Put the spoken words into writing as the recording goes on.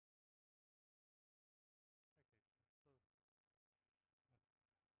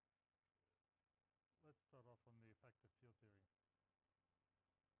effective field theory.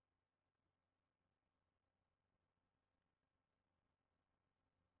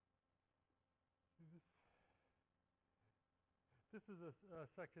 This is a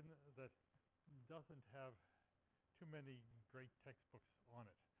section that doesn't have too many great textbooks on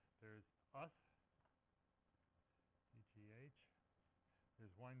it. There's us, EGH.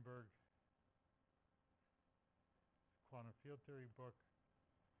 There's Weinberg, quantum field theory book,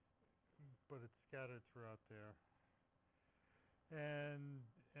 but it's scattered throughout there. And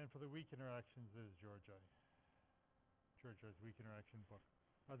for the weak interactions, there's Georgi's weak interaction book.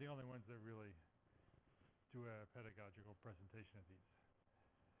 Are the only ones that really do a pedagogical presentation of these.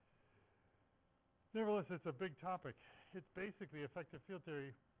 Nevertheless, it's a big topic. It's basically effective field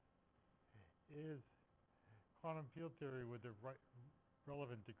theory is quantum field theory with the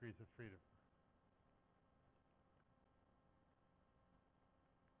relevant degrees of freedom.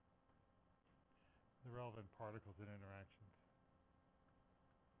 The relevant particles and interactions.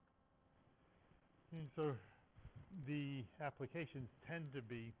 And so the applications tend to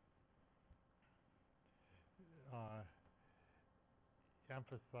be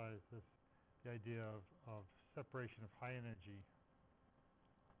emphasizes the idea of separation of high energy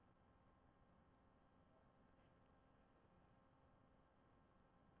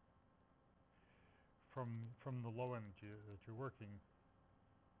from the low energy that you're working.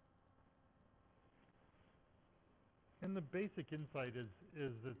 And the basic insight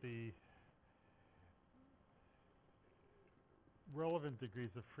is that the relevant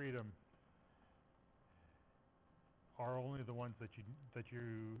degrees of freedom are only the ones that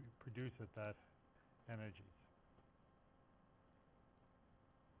you produce at that energies.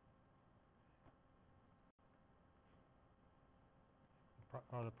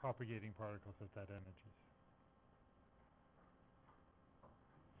 Are the propagating particles at that energies.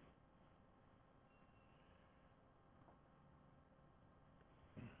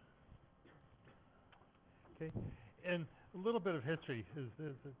 Okay, and a little bit of history is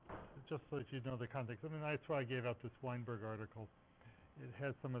just so that you know the context. I mean, that's why I gave out this Weinberg article. It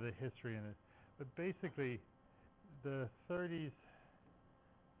has some of the history in it. But basically, the 30s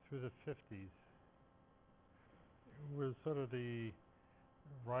through the 50s was sort of the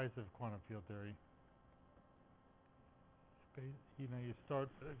rise of quantum field theory. You know,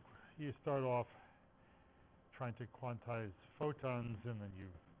 you start off trying to quantize photons, and then you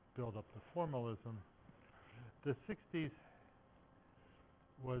build up the formalism. The 60s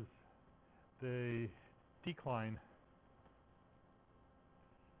was the decline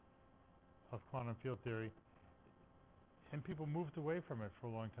of quantum field theory, and people moved away from it for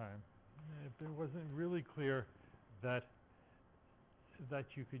a long time. It wasn't really clear that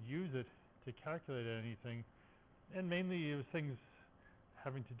you could use it to calculate anything, and mainly it was things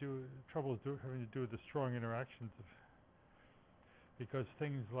having to do with the strong interactions, because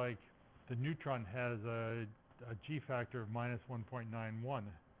things like the neutron has a G factor of minus 1.91.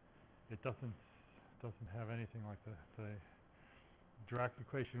 It doesn't have anything like the Dirac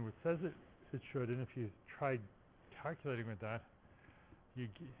equation, which says it should, and if you tried calculating with that,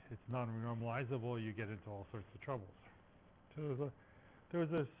 it's non-renormalizable. You get into all sorts of troubles. So there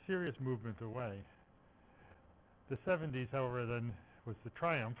was a serious movement away. The 70s, however, then was the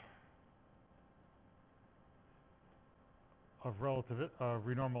triumph of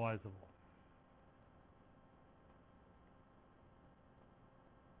renormalizable.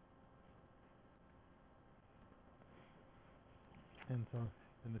 And so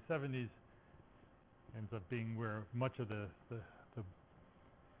in the 70s ends up being where much of the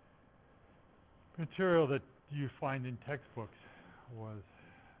material that you find in textbooks was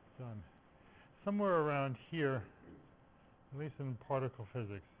done. Somewhere around here, at least in particle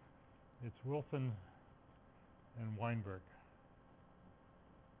physics, it's Wilson and Weinberg.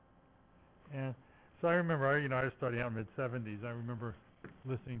 And so I remember, I was starting out in mid-70s. I remember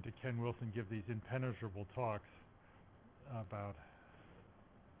listening to Ken Wilson give these impenetrable talks about,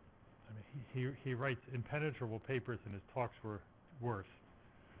 I mean, he writes impenetrable papers, and his talks were worse.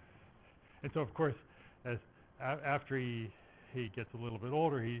 And so, of course, after he gets a little bit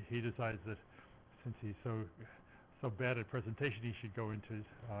older, he decides that since he's so bad at presentation, he should go into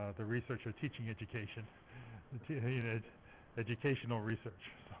the research of teaching education, educational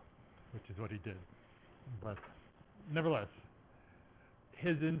research, which is what he did. But nevertheless,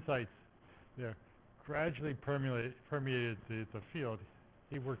 his insights gradually permeated the field.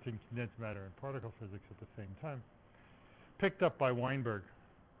 He worked in condensed matter and particle physics at the same time, picked up by Weinberg.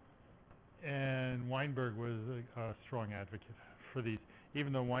 And Weinberg was a strong advocate for these,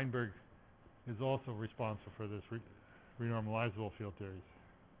 even though Weinberg is also responsible for this renormalizable field theories.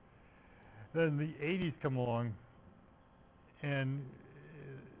 Then the 80s come along And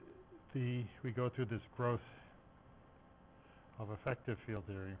we go through this growth of effective field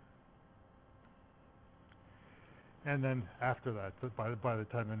theory. And then after that, by the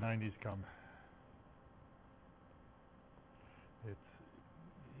time the 90s come,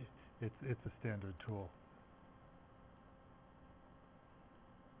 it's a standard tool.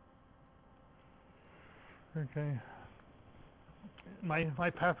 Okay. My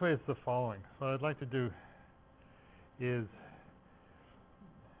pathway is the following. So what I'd like to do is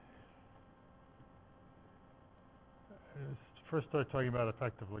first start talking about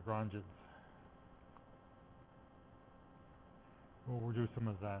effective Lagrangians. We'll do some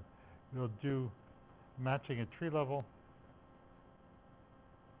of that. We'll do matching at tree level.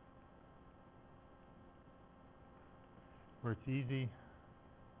 Where it's easy.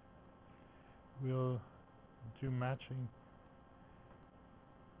 We'll do matching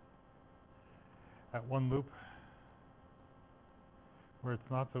at one loop where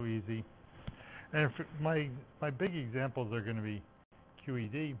it's not so easy. And my big examples are going to be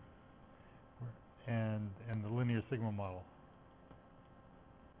QED and the linear sigma model.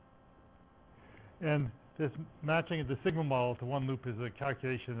 And this matching of the sigma model to one loop is a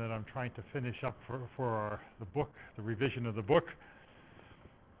calculation that I'm trying to finish up for the book, the revision of the book.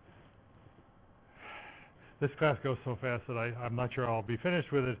 This class goes so fast that I'm not sure I'll be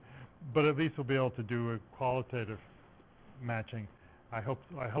finished with it, but at least we'll be able to do a qualitative matching. I hope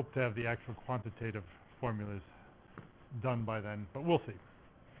to have the actual quantitative formulas done by then, but we'll see.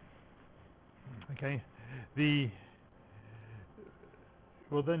 Okay,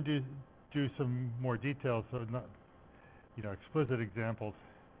 we'll then do some more details, so not explicit examples,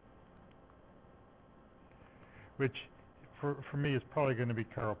 which for me is probably going to be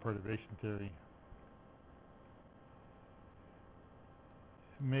chiral perturbation theory.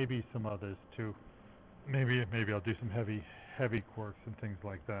 Maybe some others too. Maybe I'll do some heavy quarks and things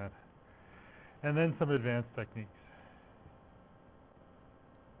like that, and then some advanced techniques.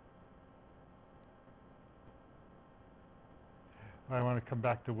 I want to come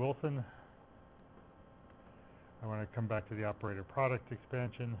back to Wilson. I want to come back to the operator product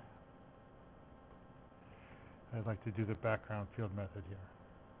expansion. I'd like to do the background field method here.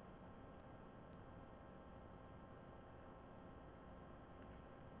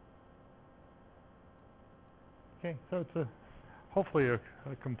 Okay, so it's hopefully a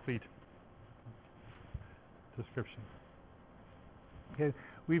complete description. Okay,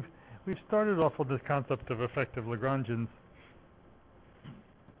 we've started off with this concept of effective Lagrangians.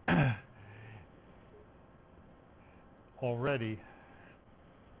 Already,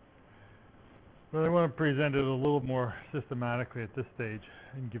 but I want to present it a little more systematically at this stage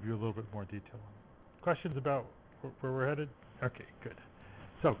and give you a little bit more detail. Questions about where we're headed? Okay, good.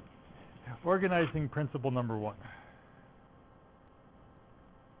 So, organizing principle number 1.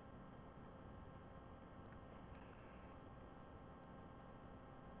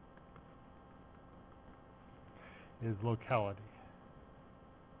 Is locality.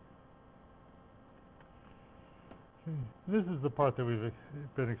 This is the part that we've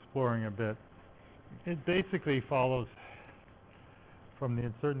been exploring a bit. It basically follows from the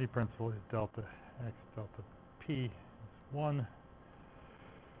uncertainty principle, delta x delta p is 1.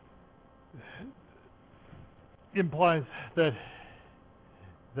 Implies that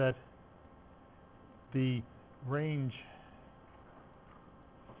the range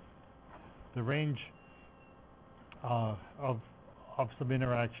of some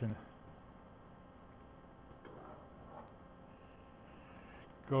interaction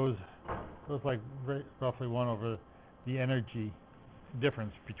goes like roughly 1 over the energy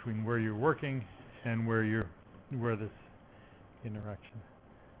difference between where you're working and where this interaction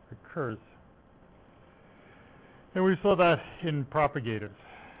occurs. And we saw that in propagators.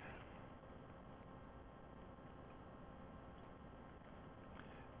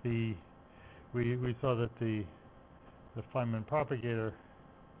 We saw that the Feynman propagator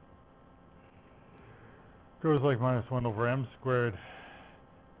goes like -1 over m squared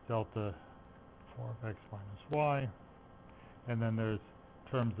delta 4 of x minus y, and then there's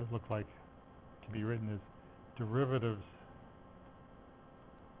terms that look like to be written as derivatives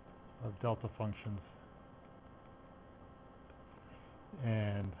of delta functions,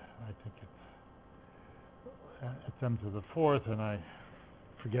 and I think it's m to the 4th, and I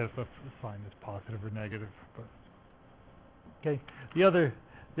forget if the sign is positive or negative, but okay. The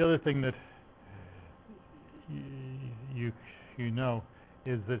other thing that you know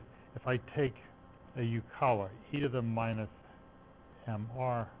is that if I take a Yukawa, e to the minus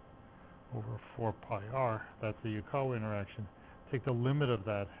mr over 4 pi r, that's the Yukawa interaction, take the limit of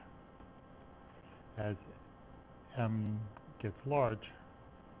that as m gets large.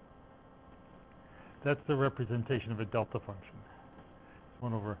 That's the representation of a delta function. It's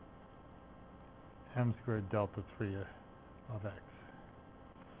 1 over m squared delta 3 of x.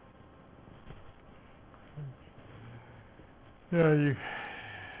 Yeah,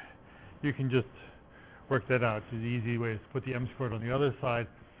 you can just work that out. The easy way is to put the m squared on the other side,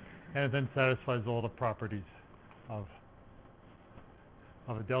 and it then satisfies all the properties of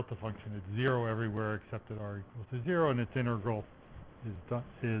a delta function. It's 0 everywhere except at r equals to 0, and its integral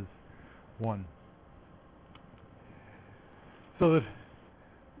is 1. So that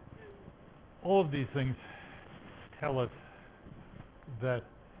all of these things tell us that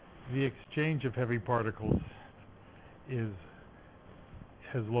the exchange of heavy particles is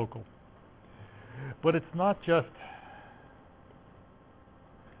local. But it's not just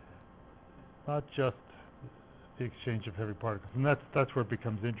the exchange of heavy particles, and that's where it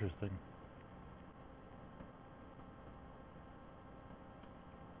becomes interesting.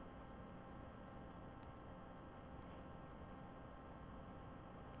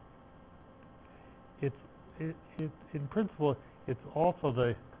 In principle, it's also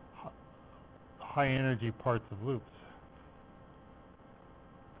the high energy parts of loops.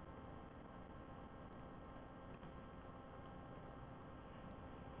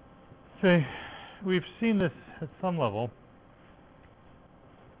 Okay, we've seen this at some level.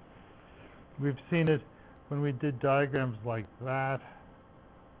 We've seen it when we did diagrams like that,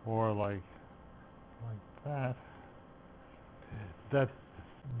 or like that, that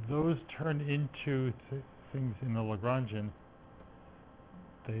those turn into things in the Lagrangian.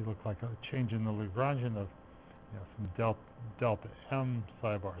 They look like a change in the Lagrangian of some delta m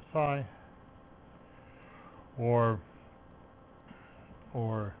psi bar psi, or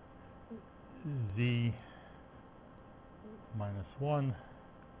z minus 1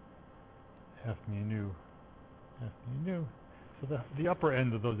 f mu nu. So the upper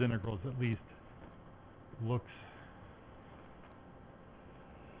end of those integrals at least looks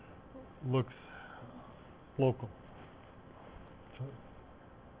local.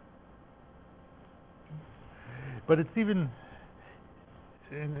 But it's even,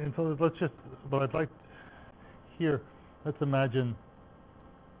 and so let's just, but I'd like here, let's imagine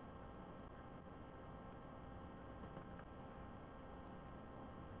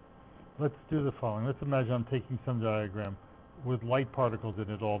let's do the following. Let's imagine I'm taking some diagram with light particles in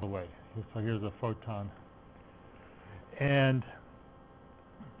it all the way. So here's a photon. And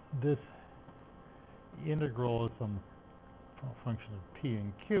this integral is some function of p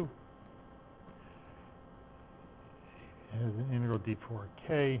and q. It has an integral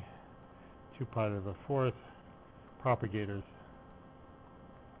d4k, 2 pi to the 4th, propagators,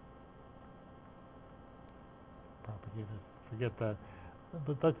 forget that.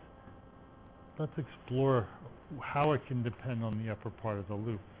 But let's explore how it can depend on the upper part of the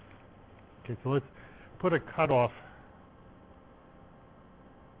loop. Okay, so let's put a cutoff.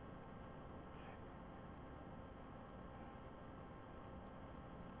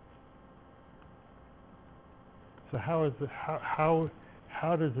 So how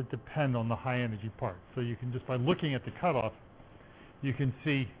does it depend on the high energy part? So you can just by looking at the cutoff, you can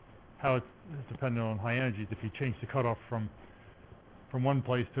see how it's dependent on high energies. If you change the cutoff from one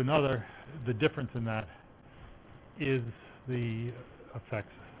place to another, the difference in that is the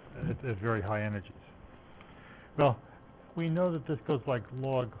effects at very high energies. Well, we know that this goes like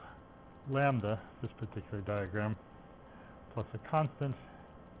log lambda, this particular diagram, plus a constant,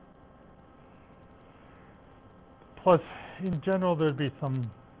 plus in general there'd be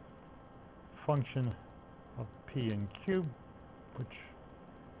some function of p and q, which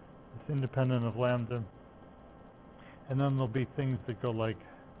is independent of lambda. And then there'll be things that go like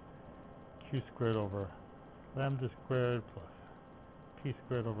q squared over lambda squared plus p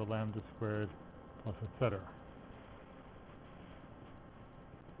squared over lambda squared plus etc.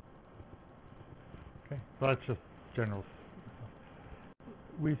 Okay, so that's just general.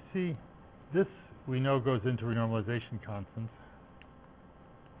 We see this, we know, goes into renormalization constants.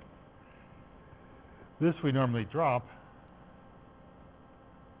 This we normally drop.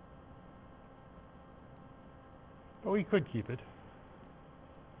 But we could keep it.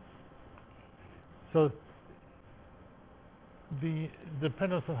 So the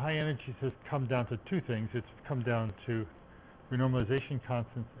dependence on high energies has come down to two things. It's come down to renormalization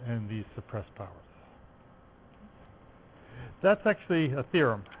constants and these suppressed powers. That's actually a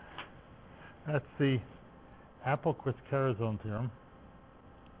theorem. That's the Appelquist-Carrazone theorem.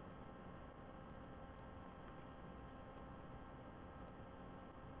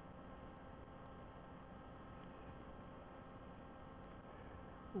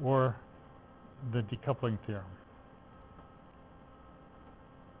 Or the decoupling theorem.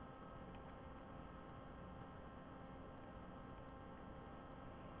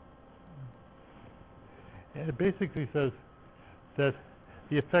 And it basically says that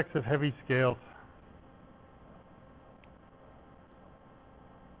the effects of heavy scales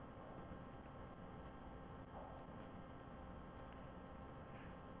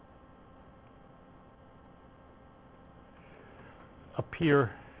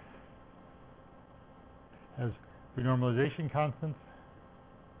appear as renormalization constants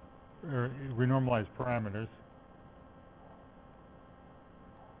or renormalized parameters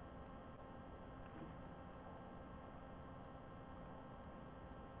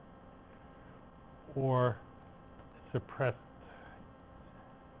or suppressed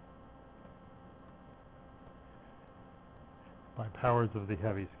by powers of the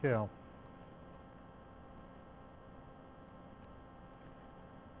heavy scale.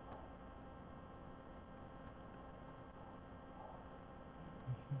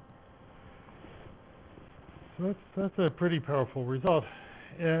 So that's a pretty powerful result.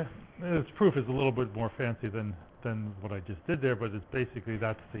 Its proof is a little bit more fancy than what I just did there, but it's basically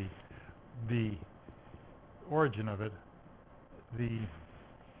that's the origin of it. The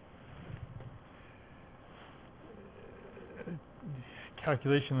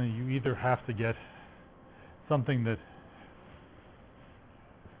calculation, you either have to get something that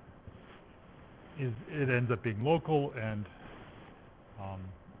it ends up being local and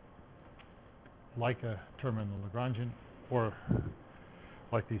like a term in the Lagrangian, or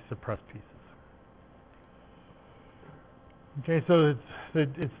like these suppressed pieces. Okay, so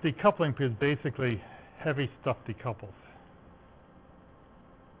it's decoupling because basically heavy stuff decouples.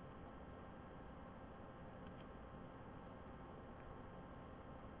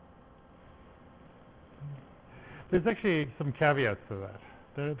 There's actually some caveats to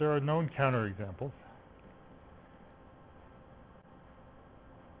that. There are known counterexamples.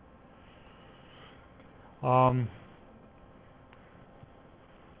 And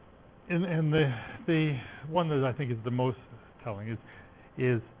the one that I think is the most telling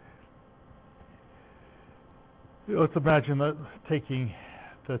is let's imagine that taking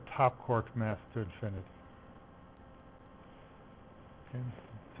the top quark mass to infinity. Okay?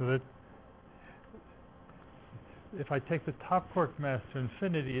 So that if I take the top quark mass to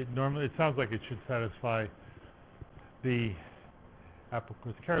infinity, it sounds like it should satisfy the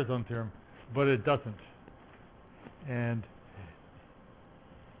Appel-Quist-Carazon theorem, but it doesn't. And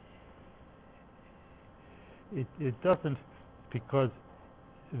it doesn't because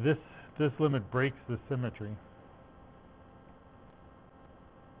this limit breaks the symmetry.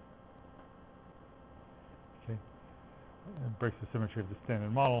 Okay, it breaks the symmetry of the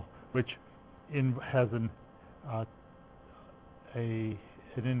standard model, which has an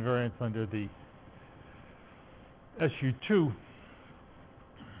invariance under the SU2.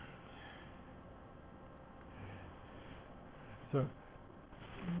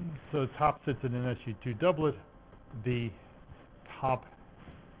 So top sits in an SU2 doublet. The top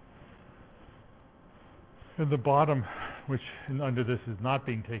and the bottom, which under this is not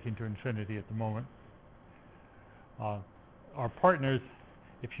being taken to infinity at the moment, are partners.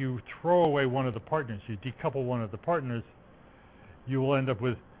 If you throw away one of the partners, you decouple one of the partners, you will end up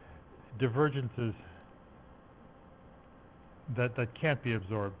with divergences that can't be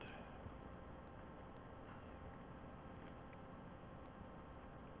absorbed.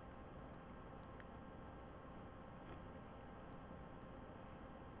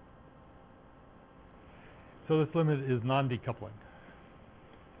 So this limit is non-decoupling.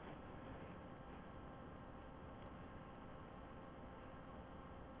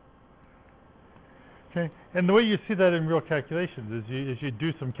 Okay, and the way you see that in real calculations is you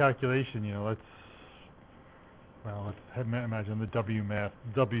do some calculation. Let's imagine the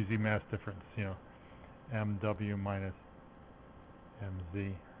WZ mass difference. MW minus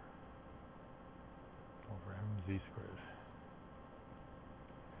MZ over MZ squared.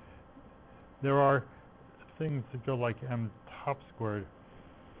 There are things that go like M top squared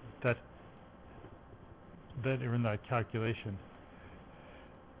that are in that calculation.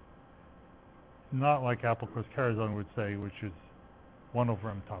 Not like Appel-Quist-Carazon would say, which is 1 over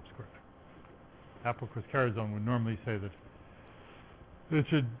M top squared. Appel-Quist-Carazon would normally say that it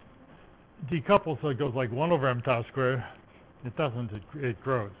should decouple so it goes like 1 over M top squared. It doesn't, it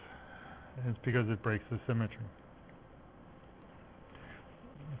grows. And it's because it breaks the symmetry.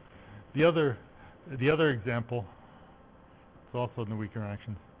 The other example is also in the weak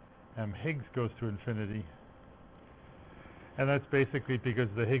interactions. Higgs goes to infinity. And that's basically because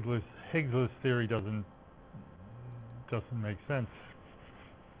the Higgless theory doesn't make sense.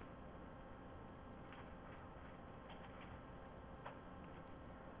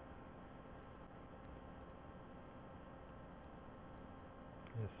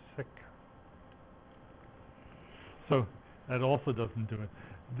 It's sick. So that also doesn't do it.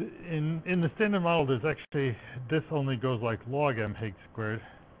 In the standard model, there's actually, this only goes like log m Higgs squared,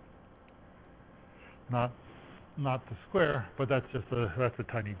 not the square, but that's a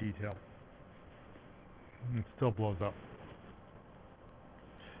tiny detail. It still blows up.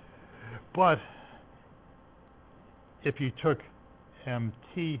 But if you took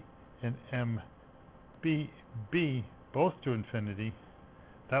mt and mb both to infinity,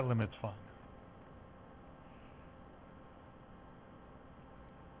 that limit's fine.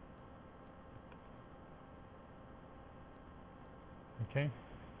 Okay,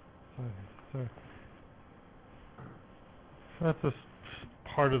 so that's a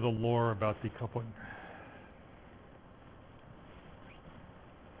part of the lore about decoupling.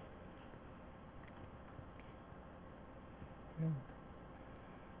 Okay.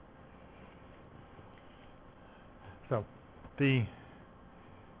 So the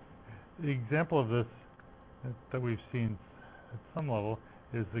example of this that we've seen at some level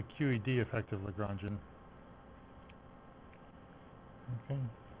is the QED effective Lagrangian. Okay.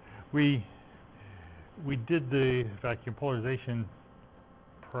 We did the vacuum polarization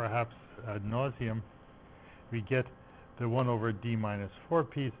perhaps ad nauseum. We get the 1 over d minus 4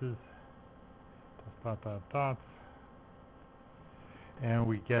 pieces, plus dots, and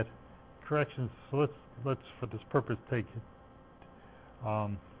we get corrections. So let's for this purpose take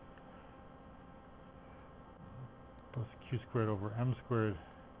plus q squared over m squared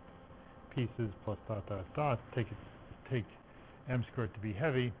pieces plus dots. Take m squared to be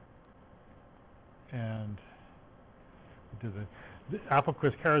heavy, and we do the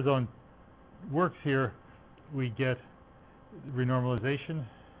Appelquist-Carrazone works here. We get renormalization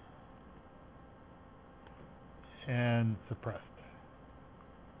and suppressed.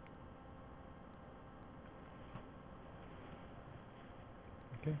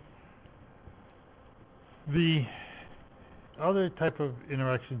 Okay. The other type of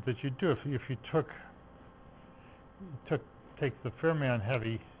interactions that you do, if you take the fermion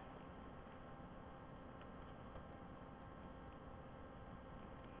heavy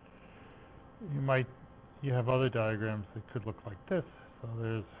you have other diagrams that could look like this. So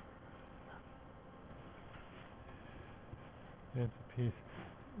there's a piece.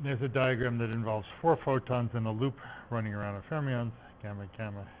 There's a diagram that involves 4 photons in a loop running around a fermions, gamma,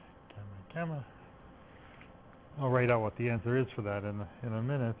 gamma, gamma, gamma. I'll write out what the answer is for that in a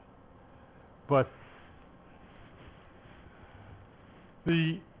minute. But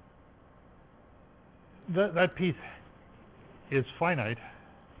that piece is finite.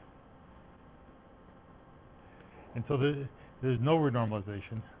 And so there's no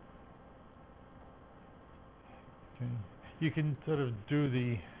renormalization. Okay. You can sort of do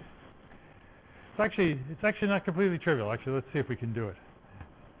it's actually not completely trivial. Actually, let's see if we can do it.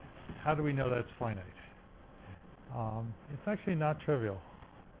 How do we know that's finite? It's actually not trivial.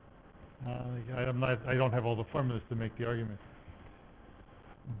 I don't have all the formulas to make the argument.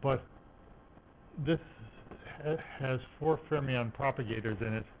 But this has 4 fermion propagators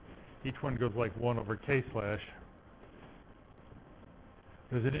in it. Each one goes like 1 over k slash.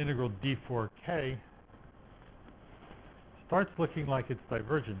 There's an integral d4k. Starts looking like it's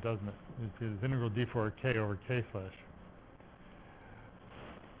divergent, doesn't it? It's integral d4k over k slash.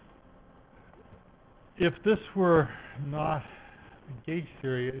 If this were not gauge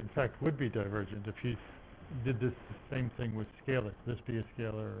theory, in fact, would be divergent. If you did the same thing with scalars, this be a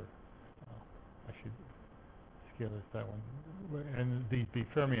scalar, actually, scalar is that one, and these be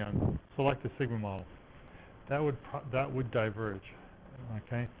fermions. Select the sigma model. That would diverge.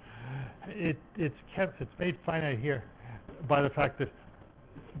 Okay, it's made finite here by the fact that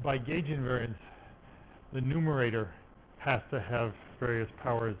by gauge invariance, the numerator has to have various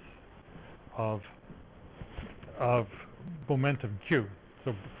powers of momentum q.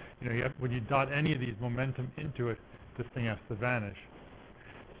 So when you dot any of these momentum into it, this thing has to vanish.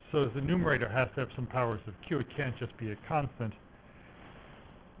 So the numerator has to have some powers of q. It can't just be a constant.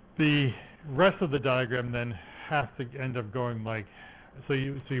 The rest of the diagram then has to end up going like, so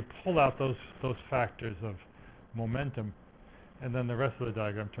you pull out those factors of momentum, and then the rest of the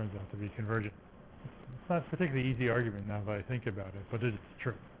diagram turns out to be convergent. It's not a particularly easy argument now that I think about it, but it's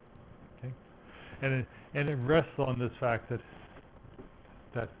true. Okay, and it rests on this fact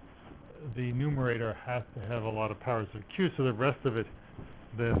that the numerator has to have a lot of powers of q, so the rest of it,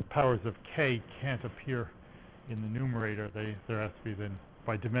 the powers of k, can't appear in the numerator. There has to be then,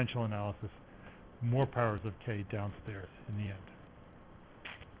 by dimensional analysis, more powers of k downstairs in the end.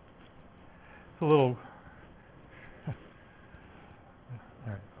 It's a little. All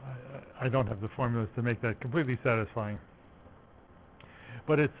right, I don't have the formulas to make that completely satisfying,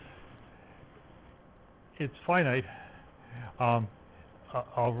 but it's finite, I'll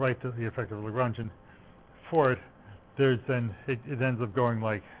write the effective Lagrangian for it. There's then it ends up going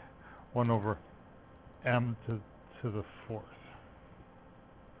like 1 over m to the fourth.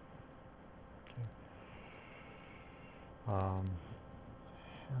 Okay.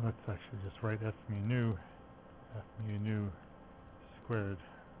 Let's actually just write f mu nu squared.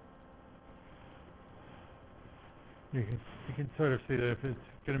 You can sort of see that if it's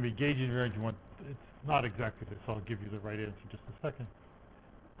going to be gauge invariant, it's not exactly this. I'll give you the right answer in just a second.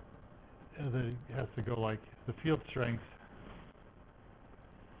 And then it has to go like the field strength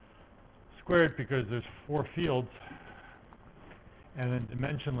squared, because there's 4 fields, and then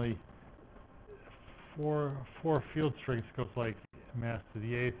dimensionally 4 field strengths goes like mass to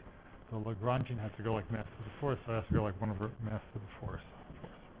the 8th. The Lagrangian has to go like mass to the 4th, so it has to go like 1 over mass to the 4th.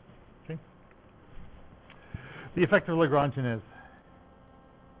 Okay. The effective Lagrangian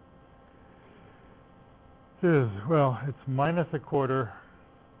is, well, it's minus a quarter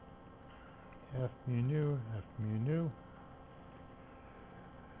f mu nu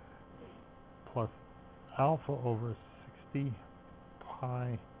plus alpha over 60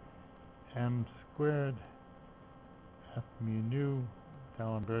 pi m squared f mu nu,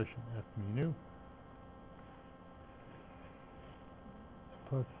 D'Alembert f mu nu,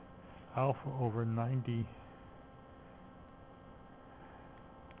 plus alpha over 90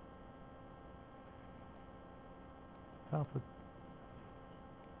 alpha.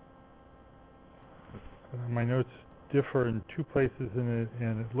 My notes differ in 2 places in it,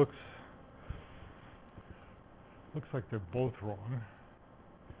 and it looks like they're both wrong.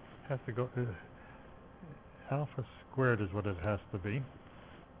 It has to go alpha squared is what it has to be.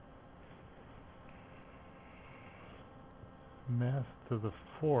 Mass to the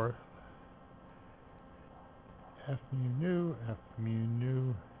 4th f mu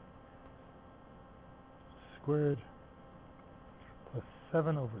nu squared plus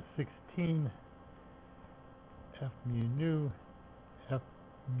 7 over 16 f mu nu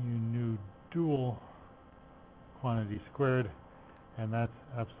dual quantity squared, and that's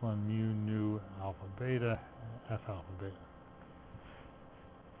epsilon mu nu alpha beta f alpha beta.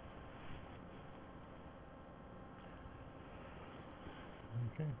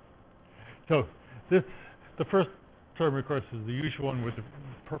 Okay. So the first term, of course, is the usual one with the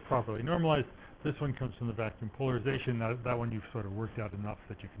properly normalized. This one comes from the vacuum polarization. That one you've sort of worked out enough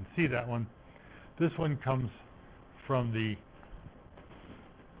that you can see that one. This one comes from the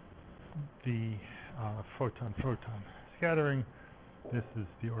photon-photon scattering. This is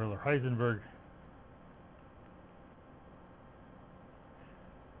the Euler-Heisenberg.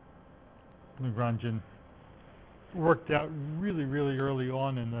 Lagrangian worked out really, really early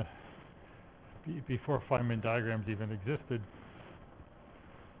on in the before Feynman diagrams even existed.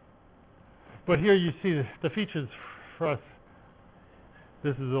 But here you see the features for us.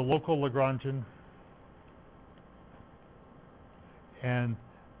 This is a local Lagrangian, and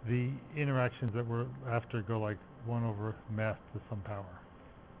the interactions that we're after go like 1 over mass to some power.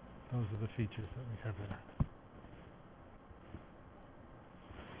 Those are the features that we have there.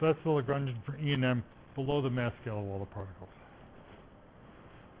 So that's the Lagrangian for E and M below the mass scale of all the particles.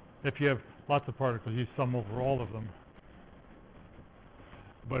 If you have lots of particles, you sum over all of them,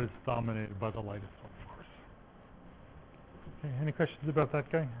 but it's dominated by the lightest one, of course. Okay, any questions about that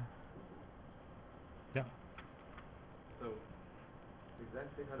guy? Yeah. So,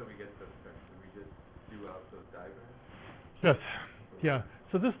 exactly how do we get those terms? Do we just do out those diagrams? Yes. Yeah.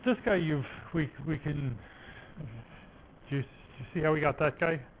 So this guy we can. Do you see how we got that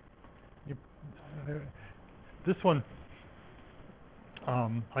guy? This one.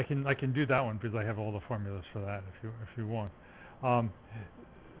 I can do that one because I have all the formulas for that if you want.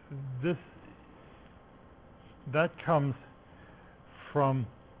 That comes from,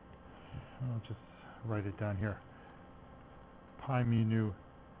 I'll just write it down here, pi mu nu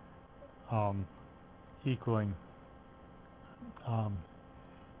equaling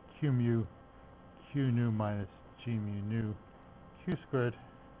q nu minus g mu nu q squared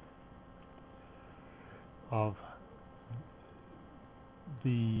of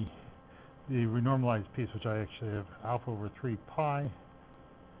the renormalized piece, which I actually have alpha over 3 pi,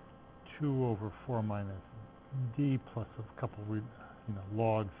 2 over 4 minus d plus a couple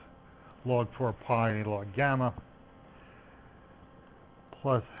logs, log 4 pi log gamma,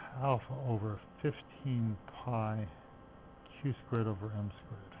 plus alpha over 15 pi q squared over m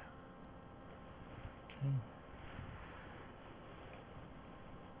squared. Okay.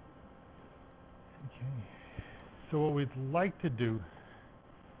 Okay. So what we'd like to do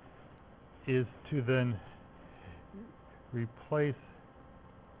is to then replace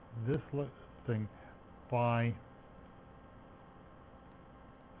this thing by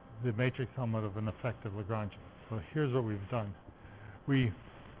the matrix element of an effective Lagrangian. So here's what we've done.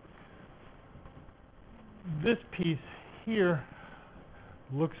 This piece here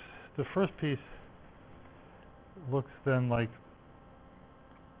looks, the first piece looks then like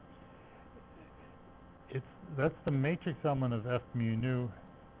that's the matrix element of F mu nu,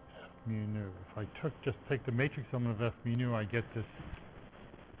 F mu nu. If I just take the matrix element of F mu nu, I get this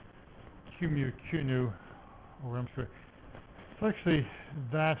Q mu Q nu over M squared. It's actually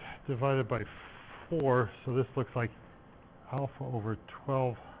that divided by 4, so this looks like alpha over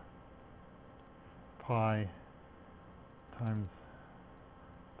 12 pi times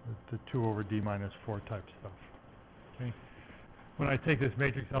the 2 over d minus 4 type stuff. Okay. When I take this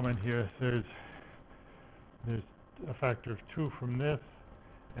matrix element here, there's a factor of 2 from this,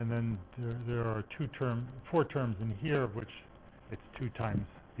 and then there are 4 terms in here, of which it's 2 times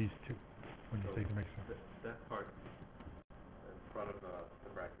these 2 when you take the matrix element. That part in front of the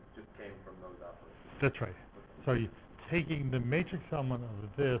brackets just came from those alphas. That's right. So taking the matrix element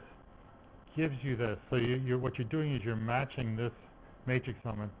of this gives you this. So what you're doing is you're matching this matrix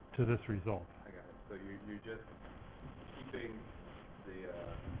element to this result. I got it. So you're just keeping the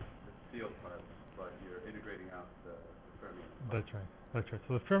field part, but you're integrating out the fermion part. That's right. That's right.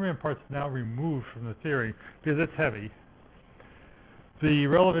 So the fermion part's now removed from the theory because it's heavy. The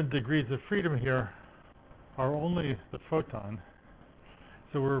relevant degrees of freedom here are only the photon.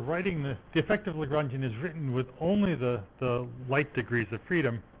 So we're writing the effective Lagrangian is written with only the light degrees of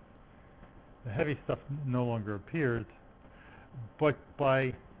freedom. The heavy stuff no longer appears. But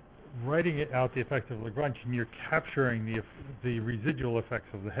by writing it out, the effective Lagrangian, you're capturing the residual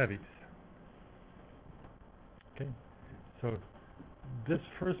effects of the heavies. Okay, so this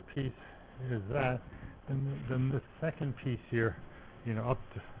first piece is that, and then the second piece here, you know,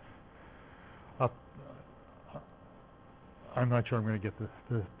 I'm not sure I'm going to get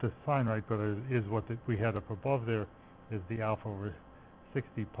the sign right, but it is what we had up above there is the alpha over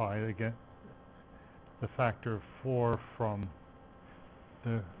 60 pi. Again, the factor of 4 from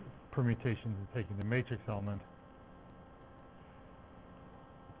the permutations of taking the matrix element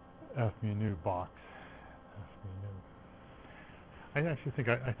F mu nu box. F mu nu. I actually think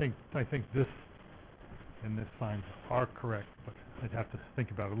I think this and this signs are correct, but I'd have to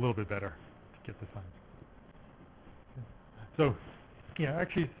think about it a little bit better to get the signs. So, yeah,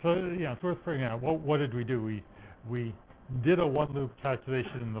 actually, so yeah, it's worth figuring out. What did we do? We did a one-loop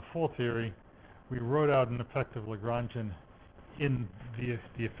calculation in the full theory. We wrote out an effective Lagrangian in the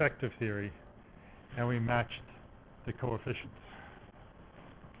effective theory, and we matched the coefficients.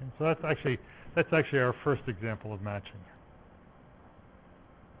 Okay, so that's actually our first example of matching.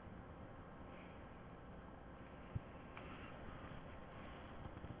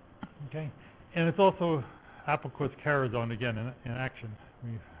 Okay, and it's also Appelquist Caradon again in action.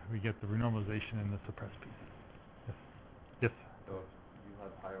 We get the renormalization in the suppressed piece. Yes. Yes. So you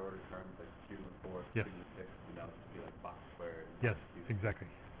have higher order terms like Q and 4, yes. Q and 6, and now it's be like box squared. Yes, exactly.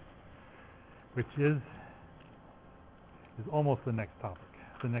 Which is almost the next topic.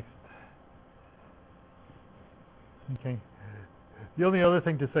 The next. Okay. The only other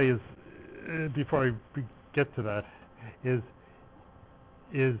thing to say is, before I get to that, is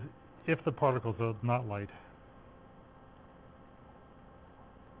if the particles are not light,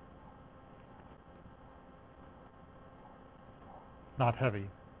 not heavy,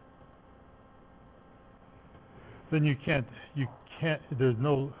 then you can't, there's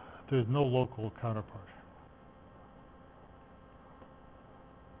no local counterpart.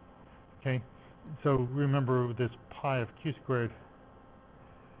 Okay, so remember this pi of q squared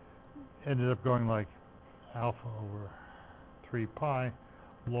ended up going like alpha over 3 pi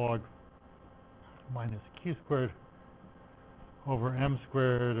log minus q squared over m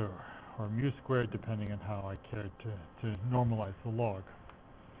squared or mu squared, depending on how I cared to normalize the log.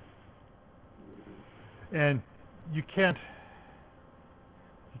 And you can't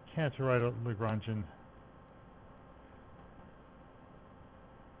write a Lagrangian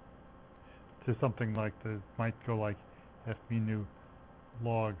to something like that might go like F mu nu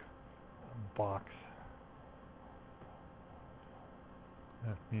log box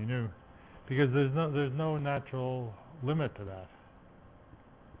F mu nu, because there's no natural limit to that.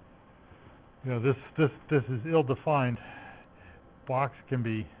 You know, this is ill-defined. Box can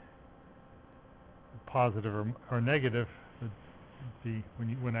be positive or negative.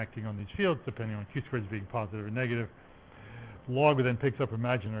 When acting on these fields, depending on q squared being positive or negative. Log then picks up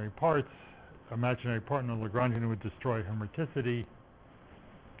imaginary parts. Imaginary part in the Lagrangian would destroy hermeticity.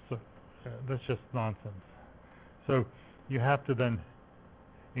 So that's just nonsense. So you have to then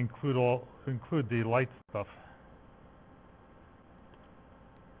include the light stuff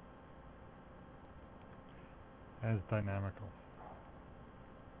as dynamical.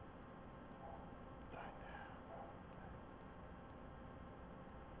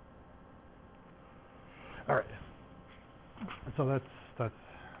 All right. So that's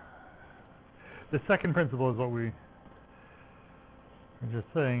the second principle is what we were just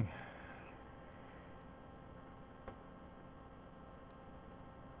saying.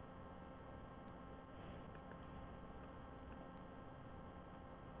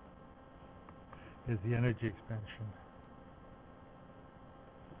 Is the energy expansion.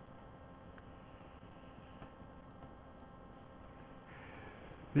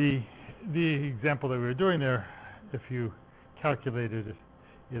 The example that we were doing there, if you calculated it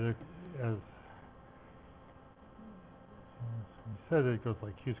as we said, it goes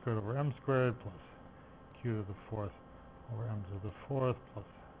like q squared over m squared plus q to the fourth over m to the fourth plus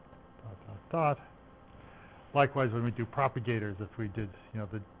dot dot dot. Likewise, when we do propagators, if we did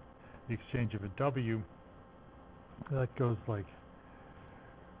the exchange of a w, that goes like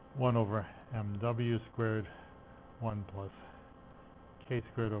 1 over mw squared 1 plus k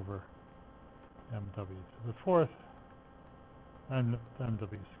squared over mw to the fourth and mw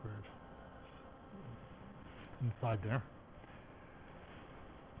squared inside there.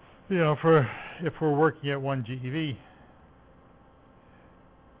 If we're working at 1 GeV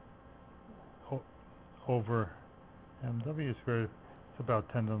over mw squared, it's about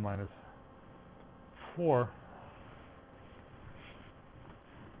 10 to the minus 4.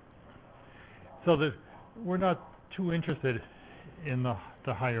 So that we're not too interested in the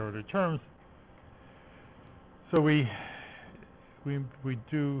higher order terms. So we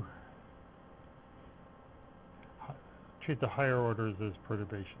do treat the higher orders as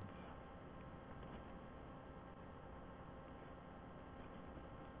perturbations.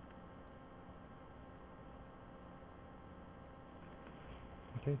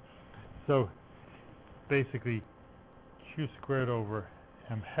 Okay, so basically q squared over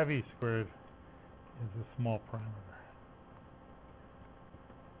m heavy squared is a small parameter.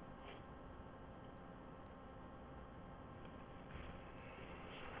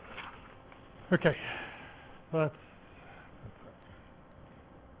 Okay, so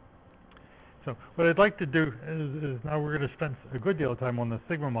what I'd like to do is now we're going to spend a good deal of time on the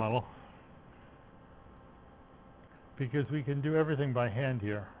sigma model, because we can do everything by hand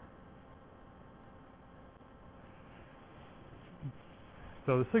here.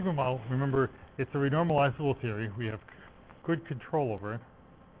 So the sigma model, remember, it's a renormalizable theory. We have good control over it.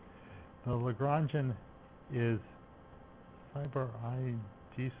 The Lagrangian is psi bar I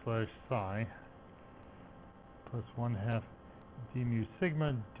d slash psi plus 1/2 d mu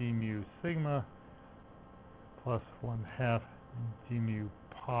sigma plus 1/2 d mu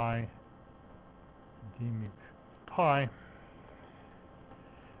pi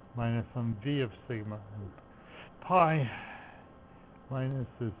minus some v of sigma and pi minus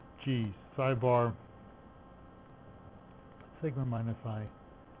this g psi bar sigma minus I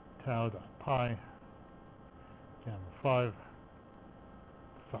tau dot pi gamma 5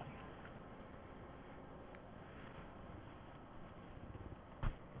 psi.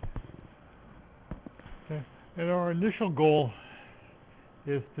 Okay. And our initial goal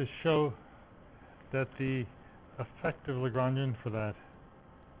is to show that the effective Lagrangian for that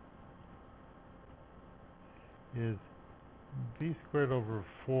is v squared over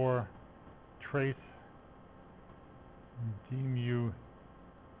 4 trace d mu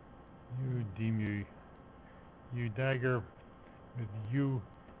u dagger with u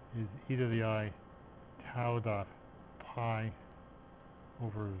is e to the I tau dot pi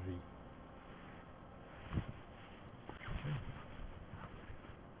over v.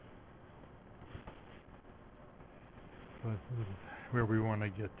 So this is where we want to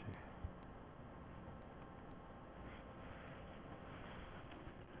get to.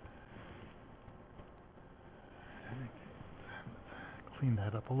 Clean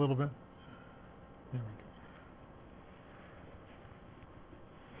that up a little bit. There we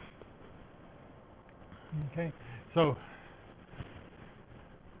go. Okay, so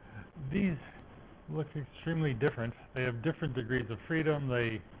these look extremely different. They have different degrees of freedom.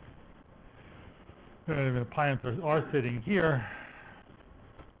 The pions are sitting here.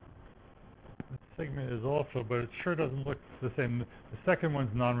 The sigma is also, but it sure doesn't look the same. The second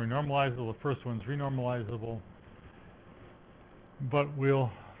one's non-renormalizable. The first one's renormalizable. But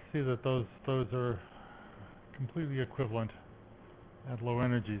we'll see that those are completely equivalent at low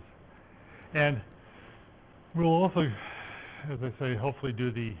energies. And we'll also, as I say, hopefully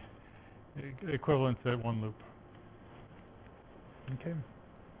do the equivalence at one loop. Okay?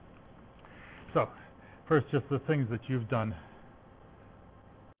 So, first just the things that you've done.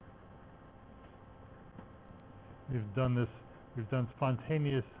 We've done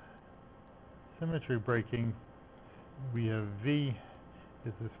spontaneous symmetry breaking. We have V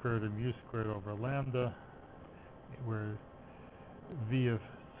is the square root of mu squared over lambda, where V of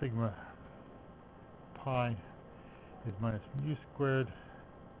sigma pi is minus mu squared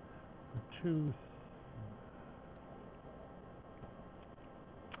over 2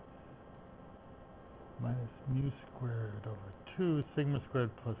 minus mu squared over 2 sigma squared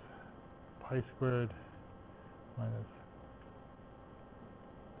plus pi squared minus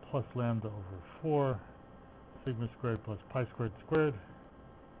plus lambda over 4 sigma squared plus pi squared squared.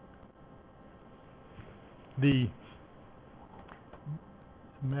 The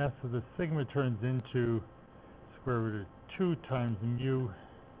mass of the sigma turns into square root of 2 times mu.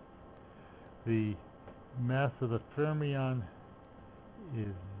 The mass of the fermion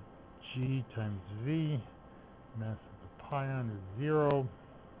is G times V. Mass of the pion is 0.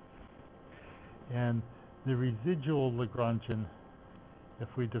 And the residual Lagrangian, if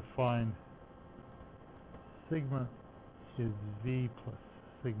we define sigma is V plus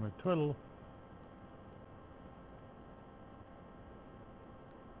sigma total,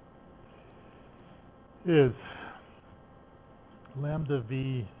 is lambda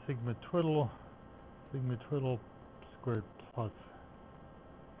V sigma twiddle squared plus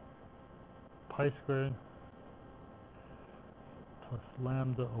pi squared plus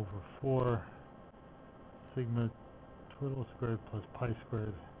lambda over 4 sigma twiddle squared plus pi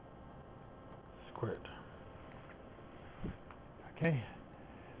squared squared. Okay,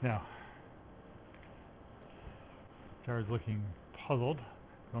 now Jared's looking puzzled.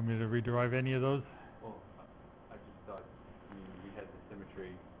 You want me to rederive any of those? Well, I just thought, we had the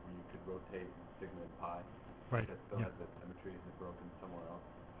symmetry where you could rotate sigma and pi. Right. That still has that symmetry. Is it broken somewhere else?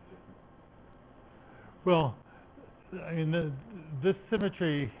 Well, I mean, this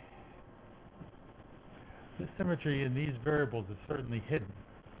symmetry in these variables is certainly hidden,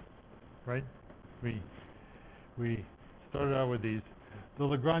 right? We started out with these. The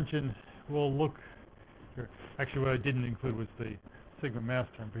Lagrangian will look here. Actually, what I didn't include was the sigma mass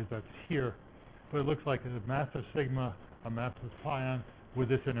term because that's here, but it looks like a massive sigma, a massive pion with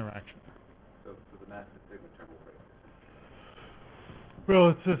this interaction. So the massive sigma term will break this. Well,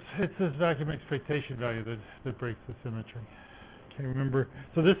 it's this vacuum expectation value that breaks the symmetry. Okay, remember,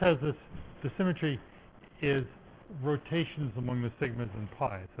 so this has the symmetry is rotations among the sigmas and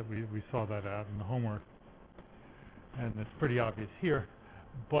pi's. That we saw that out in the homework. And it's pretty obvious here.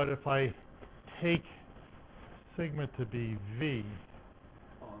 But if I take sigma to be V.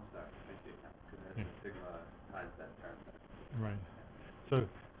 Oh, I'm sorry. I see it now. Because that's the sigma times that term. Right. So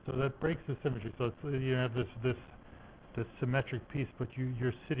that breaks the symmetry. So it's, you have this symmetric piece, but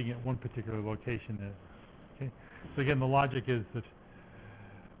you're sitting at one particular location there. Okay. So again, the logic is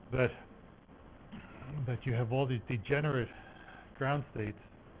that you have all these degenerate ground states.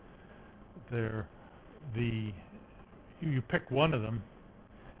 You pick one of them,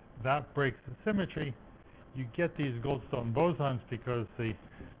 that breaks the symmetry. You get these Goldstone bosons because instead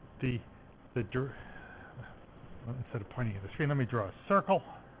of pointing at the screen, let me draw a circle.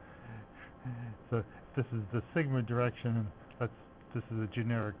 So this is the sigma direction, and this is a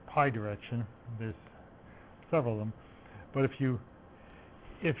generic pi direction. There's several of them. But if you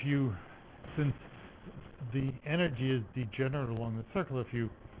since the energy is degenerate along the circle, if you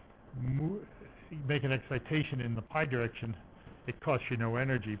make an excitation in the pi direction, it costs you no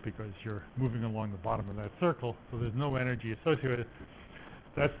energy because you're moving along the bottom of that circle, so there's no energy associated.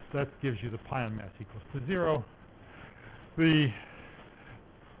 That gives you the pion mass equals to 0. The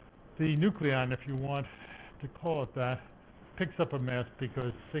nucleon, if you want to call it that, picks up a mass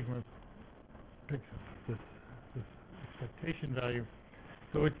because sigma picks up this expectation value.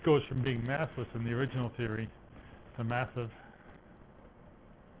 So it goes from being massless in the original theory to massive.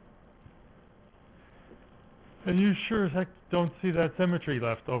 And you sure as heck don't see that symmetry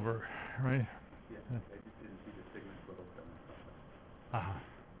left over, right? Yeah, I just didn't see the sigma total term. Uh-huh.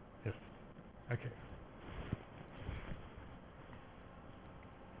 Yes. Okay.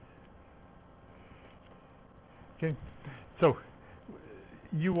 Okay. So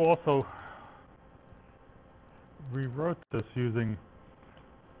you also rewrote this using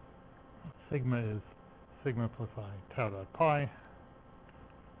sigma is sigma plus I tau dot pi,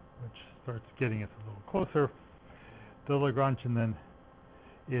 which starts getting us a little closer. The Lagrangian then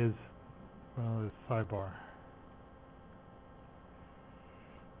is, well, is psi bar.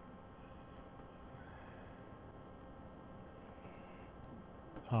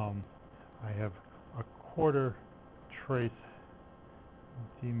 I have a quarter trace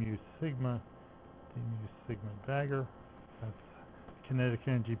d mu sigma d mu sigma dagger. That's kinetic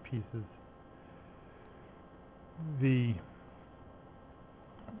energy pieces. The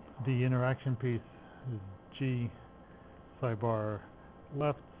interaction piece is G psi bar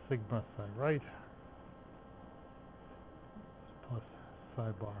left sigma psi right plus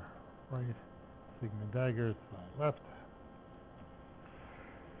psi bar right sigma dagger psi left,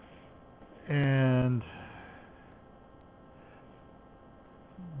 and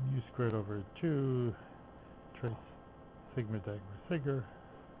u squared over 2 trace sigma dagger sigma,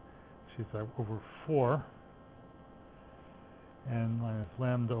 she's over 4, and minus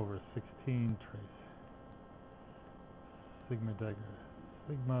lambda over 16 trace sigma dagger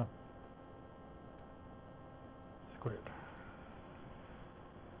sigma squared.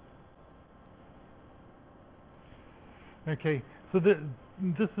 Okay, so this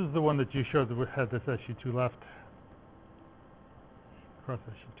is the one that you showed that had this SU2 left, cross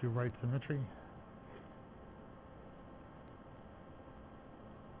SU2 right symmetry.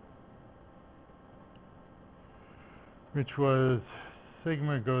 Which was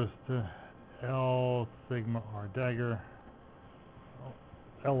sigma goes to L sigma R dagger,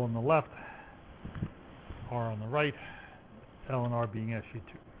 L on the left, R on the right, L and R being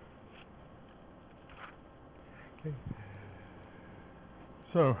SU2. Okay.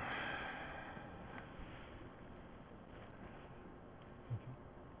 So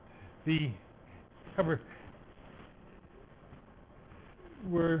the cover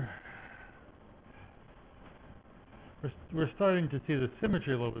we're starting to see the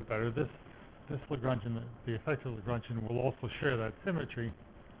symmetry a little bit better. This Lagrangian, the effective Lagrangian, will also share that symmetry.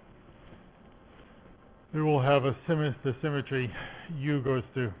 It will have the symmetry U goes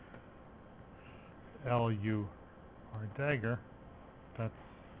to L U R dagger.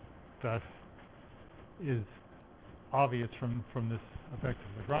 That is obvious from this effective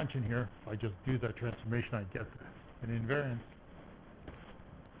Lagrangian here. If I just do that transformation, I get an invariance.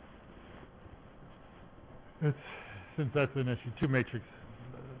 Since that's an SU2 matrix,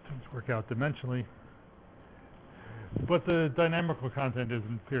 things work out dimensionally. But the dynamical content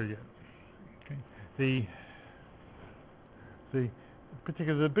isn't clear yet. Okay. The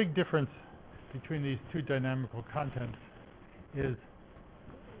big difference between these two dynamical contents is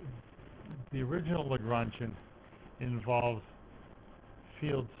the original Lagrangian involves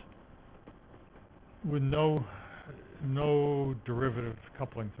fields with no derivative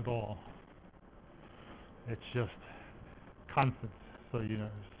couplings at all. It's just constants. So, you know,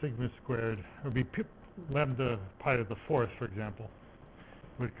 sigma squared would be lambda pi to the fourth, for example,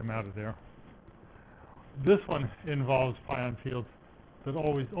 would come out of there. This one involves pion fields that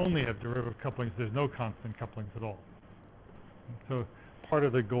only have derivative couplings. There's no constant couplings at all. So part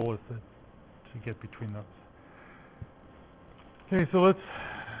of the goal is to get between those. Okay, so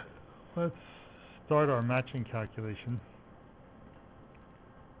let's start our matching calculation.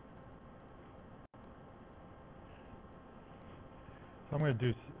 So I'm going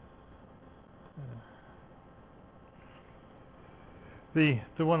to do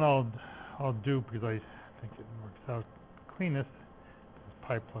the one I'll do because I think it works out cleanest is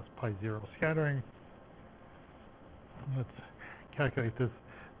pi plus pi 0 scattering. Let's calculate this.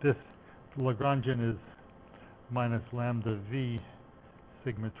 This Lagrangian is minus lambda v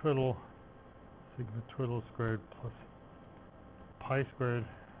sigma twiddle squared plus pi squared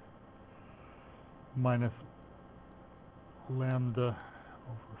minus lambda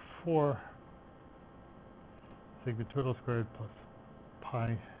over 4 sigma twiddle squared plus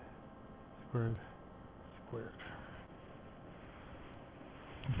pi squared.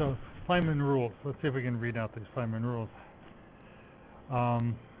 So Feynman rules. Let's see if we can read out these Feynman rules.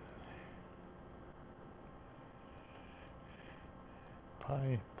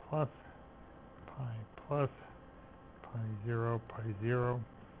 Pi plus pi 0, pi 0.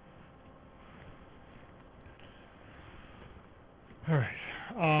 All right.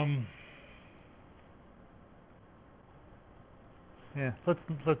 Yeah.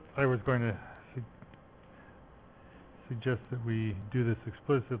 I was going to suggest that we do this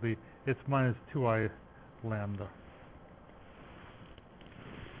explicitly. It's minus 2i lambda.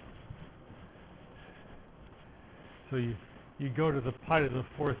 So you go to the pi to the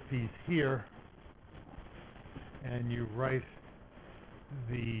fourth piece here, and you write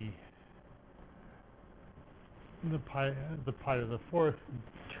the pi to the fourth in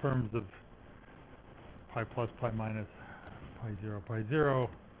terms of pi plus, pi minus, pi 0.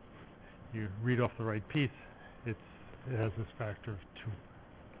 You read off the right piece. It has this factor of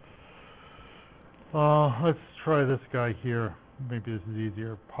 2. Let's try this guy here. Maybe this is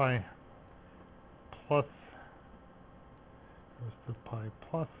easier. Pi plus goes to pi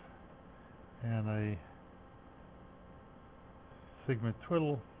plus and a sigma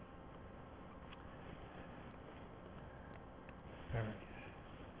twiddle. All right.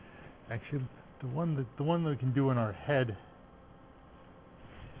 Actually, the one that we can do in our head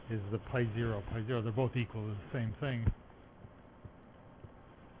is the pi 0. Pi 0, they're both equal to the same thing.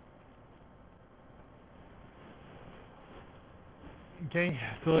 Okay,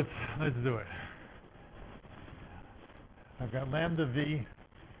 so let's do it. I've got lambda v,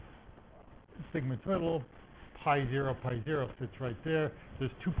 sigma twiddle, pi 0 fits right there.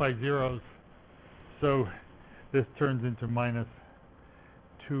 There's two pi zeros, so this turns into minus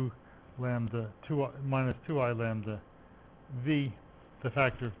 2 lambda, minus 2I lambda v. The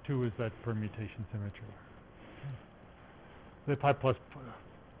factor of 2 is that permutation symmetry. The pi plus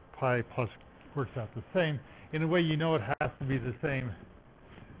works out the same. In a way, you know it has to be the same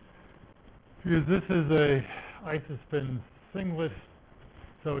because this is a isospin singlet,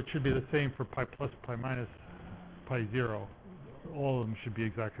 so it should be the same for pi plus, pi minus, pi 0. All of them should be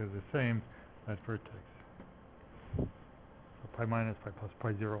exactly the same at vertex. So pi minus, pi plus,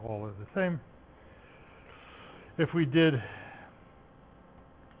 pi 0, all are the same. If we did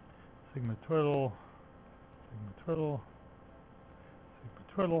sigma twiddle, sigma twiddle,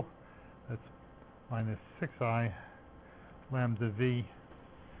 sigma twiddle, that's minus 6I lambda v.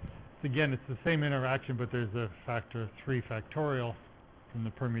 Again, it's the same interaction, but there's a factor 3 factorial from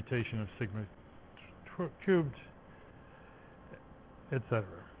the permutation of sigma cubed, etc.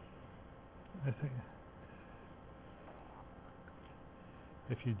 I think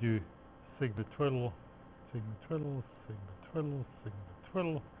if you do sigma twiddle, sigma twiddle, sigma twiddle, sigma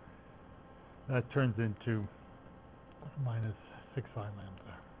twiddle, that turns into minus 6I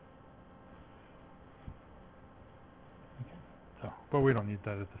lambda. Okay, so, but we don't need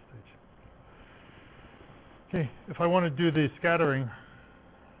that at this stage. Okay, if I want to do the scattering,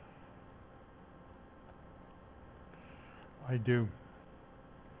 I do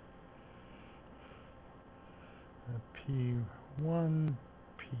P1,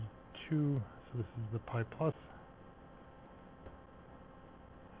 P2, so this is the pi plus,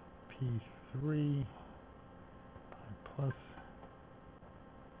 P3, pi plus,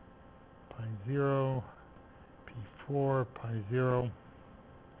 pi 0, P4, pi 0,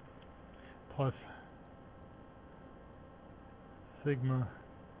 plus sigma,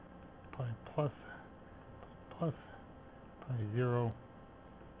 pi plus, plus, pi 0,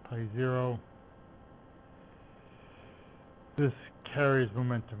 pi 0. This carries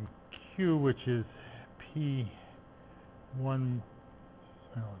momentum q, which is P1, well,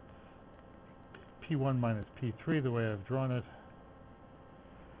 it's P1 minus P3, the way I've drawn it.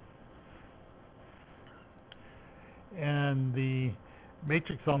 And the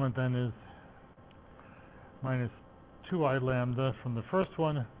matrix element then is minus 2I lambda from the first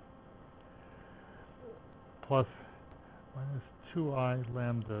one, plus minus 2I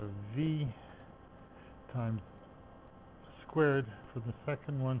lambda v times squared for the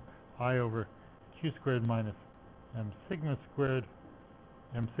second one, I over q squared minus m sigma squared.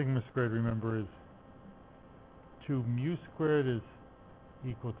 M sigma squared, remember, is 2 mu squared is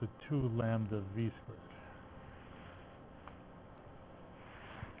equal to 2 lambda v squared.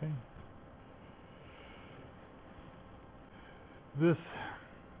 Okay. This,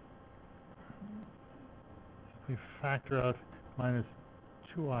 if we factor out minus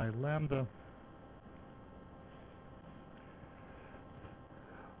 2I lambda,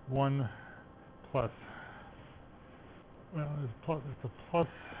 1 plus, well, it's a plus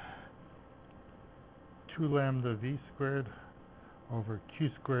 2 lambda v squared over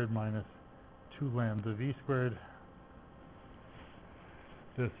q squared minus 2 lambda v squared.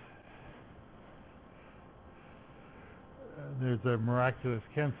 This, there's a miraculous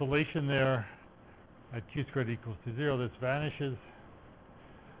cancellation there. At q squared equals to 0, this vanishes.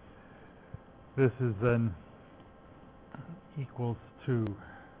 This is then equals to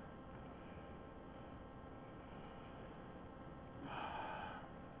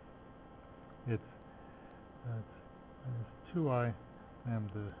it's minus 2I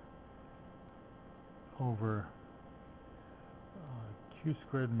lambda over q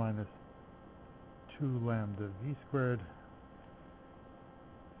squared minus 2 lambda v squared.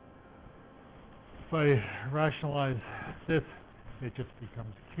 If I rationalize this, it just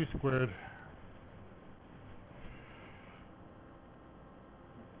becomes q squared.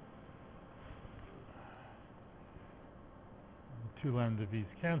 And 2 lambda v's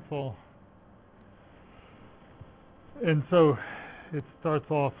cancel. And so it starts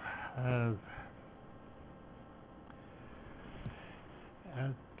off as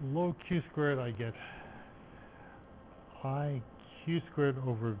at low q squared I get I q squared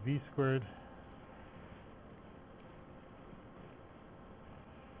over v squared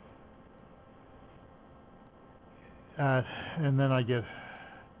and then I get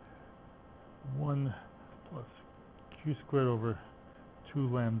 1 plus q squared over 2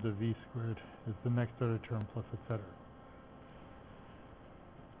 lambda v squared is the next order term plus etc.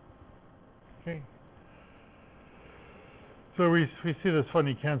 Okay. So we see this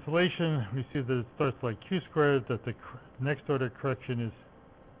funny cancellation. We see that it starts like q squared, that the next order correction is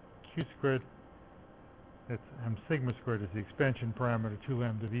q squared. That's m sigma squared is the expansion parameter. 2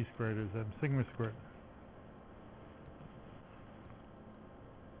 lambda v squared is m sigma squared.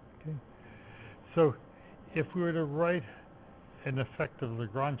 Okay. So if we were to write an effective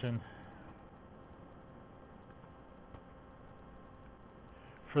Lagrangian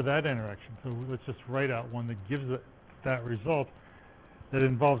for that interaction, so let's just write out one that gives that result that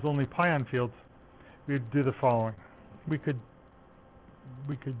involves only pion fields, we'd do the following. We could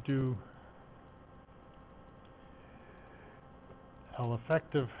do L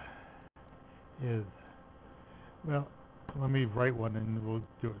effective is, well, let me write one and we'll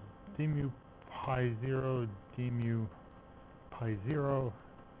do it. D mu pi 0, d mu pi 0,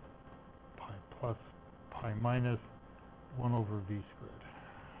 pi plus, pi minus, 1 over v squared.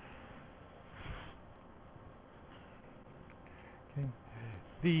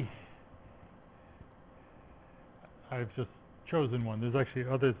 Okay. I've just chosen one. There's actually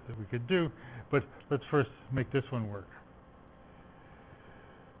others that we could do, but let's first make this one work.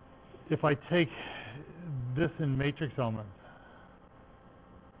 If I take this in matrix elements,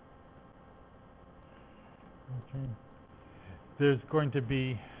 okay, there's going to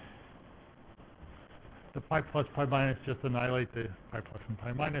be the pi plus, pi minus, just annihilate the pi plus and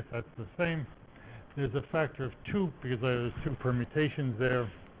pi minus, that's the same. There's a factor of 2 because there's 2 permutations there.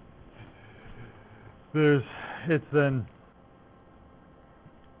 It's then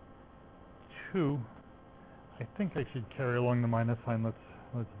 2. I think I should carry along the minus sign. Let's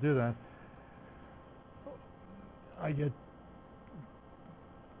do that. I get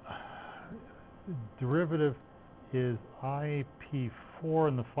derivative is IP4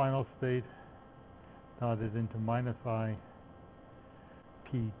 in the final state dotted into minus IP2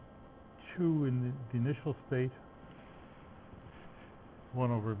 in the initial state,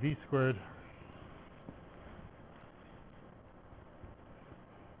 1 over v squared.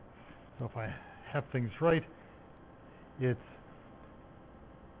 So if I have things right, it's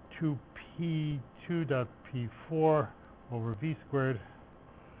 2p2 dot p4 over v squared,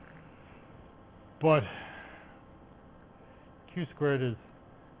 but q squared is,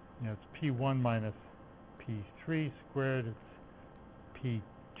 it's p1 minus p3 squared, it's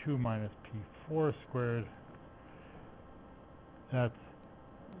p2 minus p4 squared, that's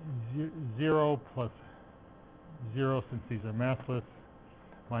 0 plus 0 since these are massless,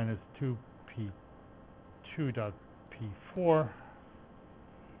 minus 2p2 dot p4.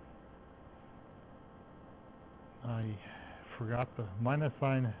 I forgot the minus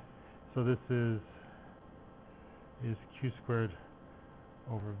sign, so this is q squared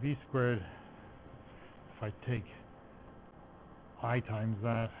over v squared. If I take I times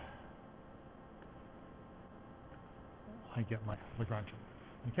that, I get my Lagrangian.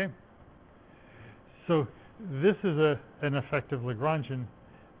 Okay? So this is an effective Lagrangian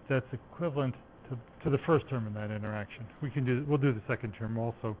that's equivalent to the first term in that interaction. We'll do the second term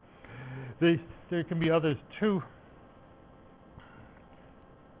also. There can be others too.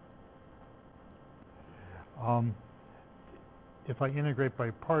 If I integrate by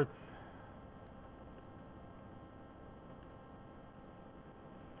parts,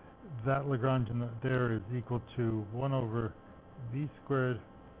 that Lagrangian there is equal to 1 over v squared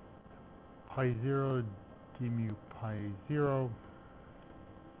pi 0 d mu pi 0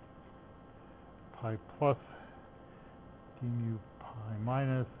 pi plus d mu pi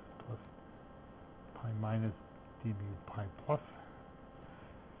minus plus pi minus d mu pi plus.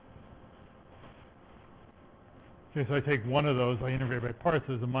 Okay, so I take one of those, I integrate by parts,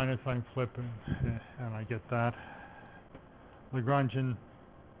 there's a minus sign flip, and I get that Lagrangian.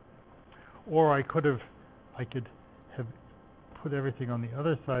 Or I could have put everything on the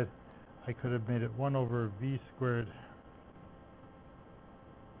other side. I could have made it 1 over v squared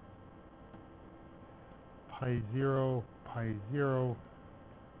pi 0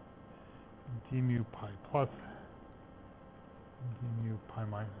 d mu pi plus d mu pi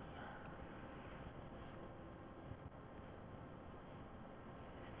minus.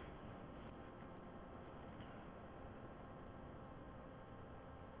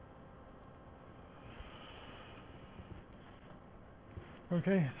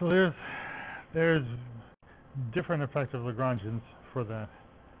 Okay, so there's different effective Lagrangians for that.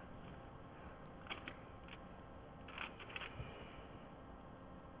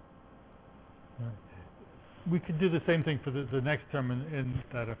 we could do the same thing for the next term in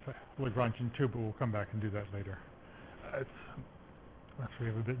that Lagrangian too, but we'll come back and do that later. Once we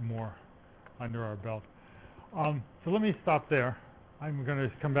have a bit more under our belt. So let me stop there. I'm going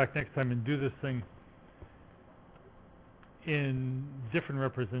to come back next time and do this thing in different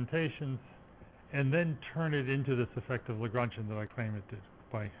representations, and then turn it into this effective Lagrangian that I claim it did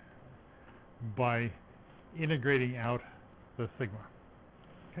by integrating out the sigma.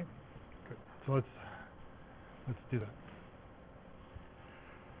 Okay, good. So let's do that.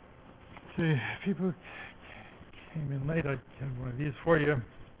 See, people came in late. I have one of these for you.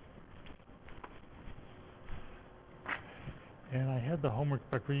 And I had the homework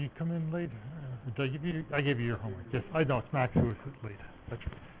back. Will you come in late? Did I give you? I gave you your homework. Yes, I know it's Max who was late. That's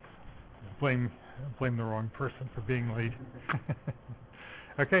right. Blame the wrong person for being late.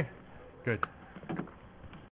 Okay, good.